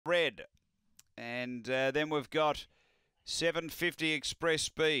Red. And then we've got 750 Express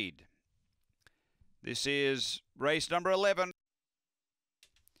Speed. This is race number 11.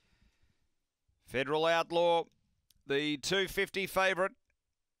 Federal Outlaw, the 250 favourite.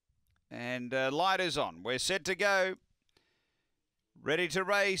 And light is on. We're set to go. Ready to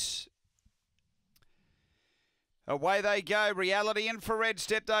race. Away they go. Reality Infrared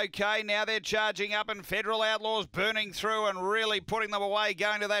stepped okay. Now they're charging up and Federal Outlaws burning through and really putting them away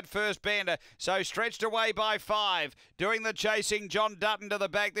going to that first bend. So stretched away by 5. Doing the chasing, John Dutton to the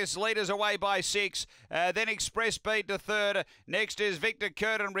back. This leader's away by 6. Then Express Speed to 3rd. Next is Victor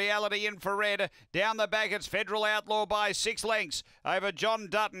Kurt and Reality Infrared. Down the back it's Federal Outlaw by 6 lengths over John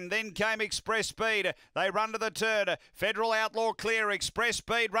Dutton. Then came Express Speed. They run to the turn. Federal Outlaw clear. Express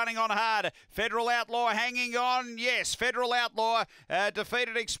Speed running on hard. Federal Outlaw hanging on. Yes, Federal Outlaw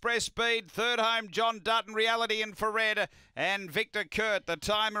defeated Express Speed. 3rd home, John Dutton, Reality Infrared, and Victor Kurt. The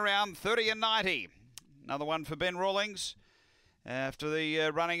time around 30 and 90. Another one for Ben Rawlings. After the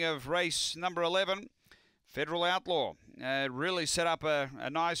running of race number 11, Federal Outlaw really set up a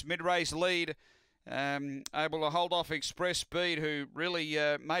nice mid-race lead. Able to hold off Express Speed, who really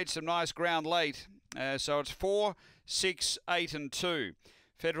made some nice ground late. So it's 4, 6, 8 and 2.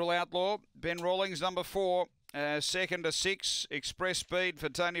 Federal Outlaw, Ben Rawlings, number 4. 2nd to 6, Express Speed for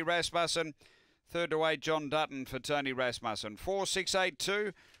Tony Rasmussen. 3rd to 8, John Dutton for Tony Rasmussen. 4, 6, 8,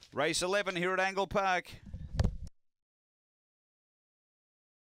 2, race 11 here at Angle Park.